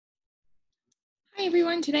Hi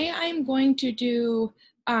everyone, today I'm going to do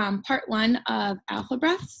part one of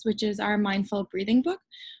Alphabreaths, which is our mindful breathing book.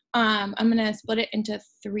 I'm going to split it into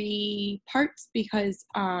 3 parts because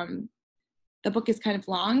the book is kind of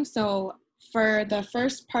long. So for the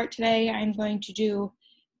first part today, I'm going to do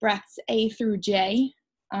breaths A through J.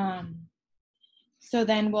 So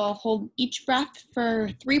then we'll hold each breath for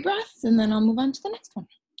 3 breaths and then I'll move on to the next one.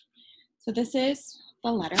 So this is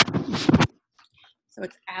the letter. So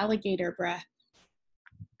it's alligator breath.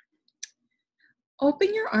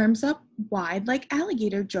 Open your arms up wide like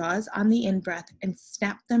alligator jaws on the in-breath and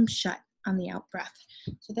snap them shut on the out-breath.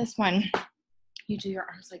 So this one, you do your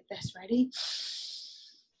arms like this. Ready?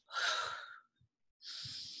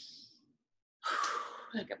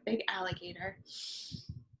 Like a big alligator.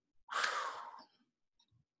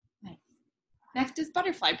 Nice. Next is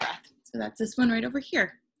butterfly breath. So that's this one right over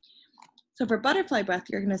here. So for butterfly breath,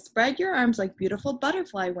 you're going to spread your arms like beautiful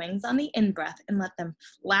butterfly wings on the in-breath and let them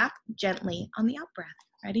flap gently on the out-breath.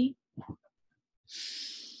 Ready?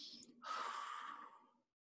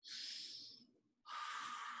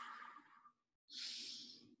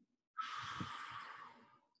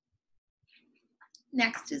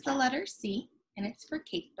 Next is the letter C, and it's for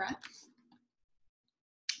cake breath.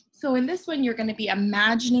 So in this one, you're going to be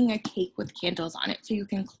imagining a cake with candles on it. So you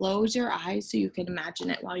can close your eyes so you can imagine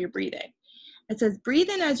it while you're breathing. It says, breathe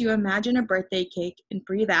in as you imagine a birthday cake and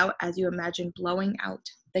breathe out as you imagine blowing out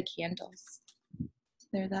the candles. So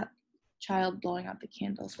there's that child blowing out the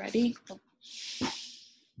candles. Ready?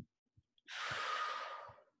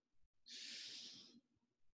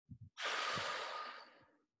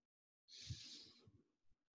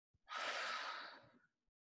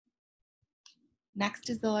 Next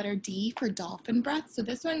is the letter D for dolphin breath. So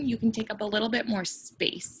this one, you can take up a little bit more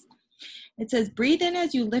space. It says, breathe in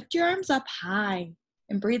as you lift your arms up high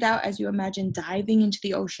and breathe out as you imagine diving into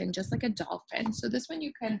the ocean, just like a dolphin. So this one,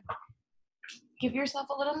 you can give yourself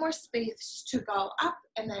a little more space to go up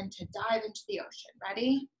and then to dive into the ocean.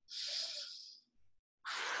 Ready?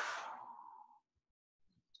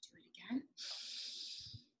 Do it again.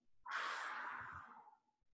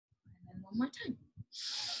 And then one more time.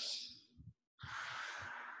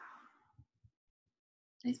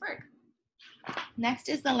 Nice work. Next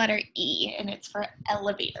is the letter E, and it's for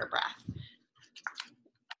elevator breath.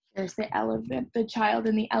 There's the child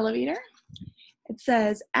in the elevator. It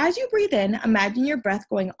says, as you breathe in, imagine your breath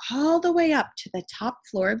going all the way up to the top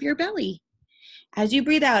floor of your belly. As you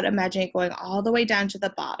breathe out, imagine it going all the way down to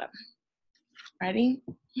the bottom. Ready?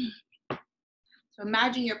 So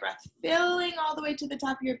imagine your breath filling all the way to the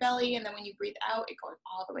top of your belly, and then when you breathe out, it goes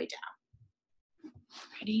all the way down.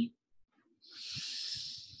 Ready?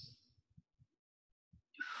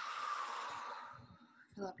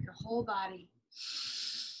 Fill up your whole body.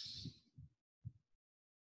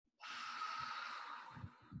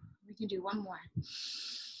 We can do one more.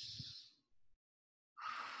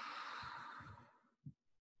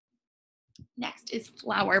 Next is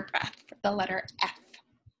flower breath for the letter F.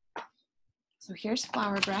 So here's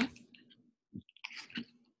flower breath.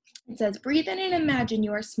 It says, breathe in and imagine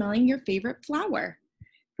you are smelling your favorite flower.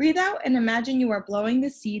 Breathe out and imagine you are blowing the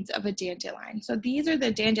seeds of a dandelion. So these are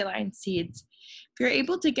the dandelion seeds. If you're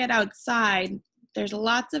able to get outside, there's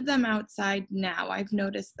lots of them outside now. I've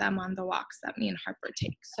noticed them on the walks that me and Harper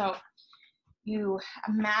take. So you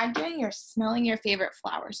imagine you're smelling your favorite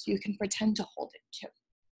flower so you can pretend to hold it too.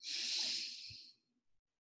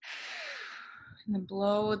 And then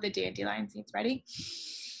blow the dandelion seeds. Ready?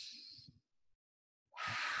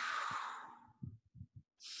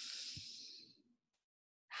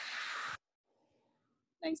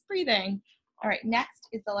 Nice breathing. All right, next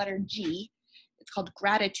is the letter G. It's called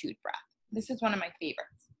gratitude breath. This is one of my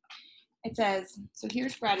favorites. It says, so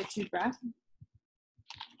here's gratitude breath.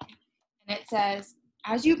 And it says,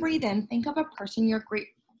 as you breathe in, think of a person you're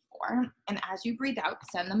grateful for. And as you breathe out,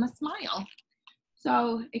 send them a smile.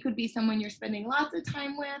 So it could be someone you're spending lots of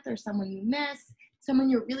time with or someone you miss, someone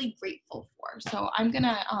you're really grateful for. So I'm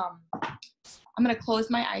gonna close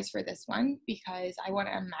my eyes for this one because I want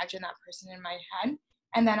to imagine that person in my head.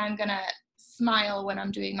 And then I'm gonna smile when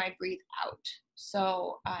I'm doing my breathe out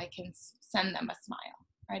so I can send them a smile.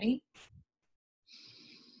 Ready?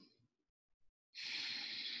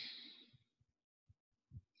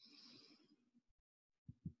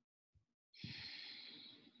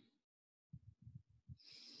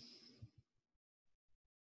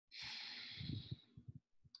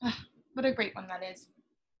 What a great one that is.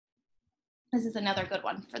 This is another good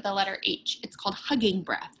one for the letter H. It's called hugging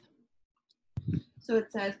breath. So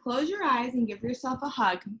it says, close your eyes and give yourself a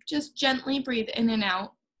hug. Just gently breathe in and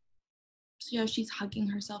out. See how she's hugging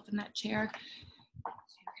herself in that chair? So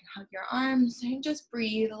you can hug your arms and just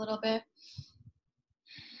breathe a little bit.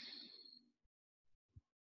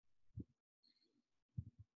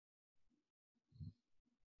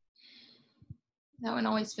 That one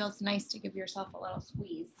always feels nice to give yourself a little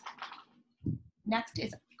squeeze. Next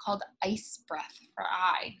is called ice breath for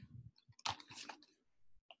I.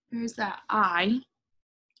 Here's that I,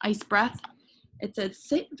 ice breath. It says,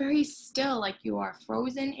 sit very still like you are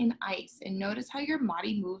frozen in ice and notice how your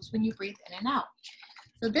body moves when you breathe in and out.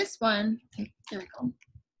 So this one, there we go.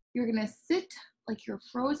 You're gonna sit like you're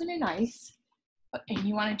frozen in ice, and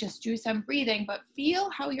you wanna just do some breathing, but feel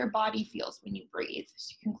how your body feels when you breathe.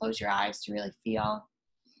 So you can close your eyes to really feel.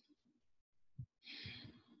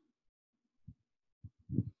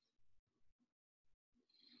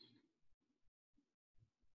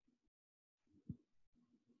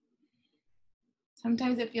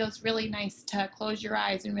 Sometimes it feels really nice to close your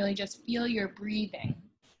eyes and really just feel your breathing.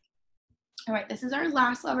 All right, this is our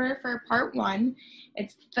last letter for part 1.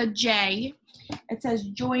 It's the J. It says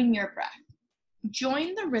join your breath.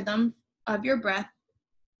 Join the rhythm of your breath,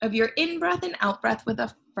 of your in-breath and out-breath with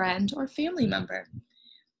a friend or family member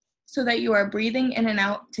so that you are breathing in and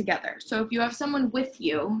out together. So if you have someone with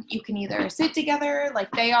you, you can either sit together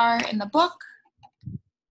like they are in the book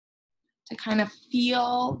to kind of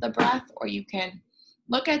feel the breath, or you can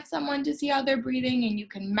look at someone to see how they're breathing and you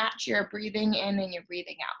can match your breathing in and your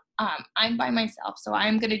breathing out. I'm by myself, so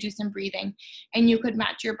I'm gonna do some breathing and you could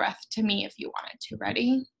match your breath to me if you wanted to.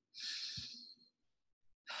 Ready?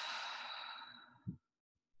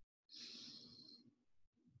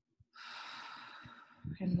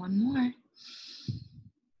 And one more.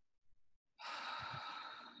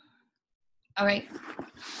 All right.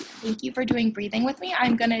 Thank you for doing breathing with me.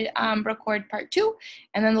 I'm gonna record part 2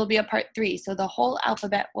 and then there'll be a part 3. So the whole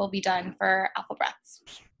alphabet will be done for Alphabreaths.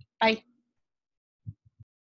 Bye.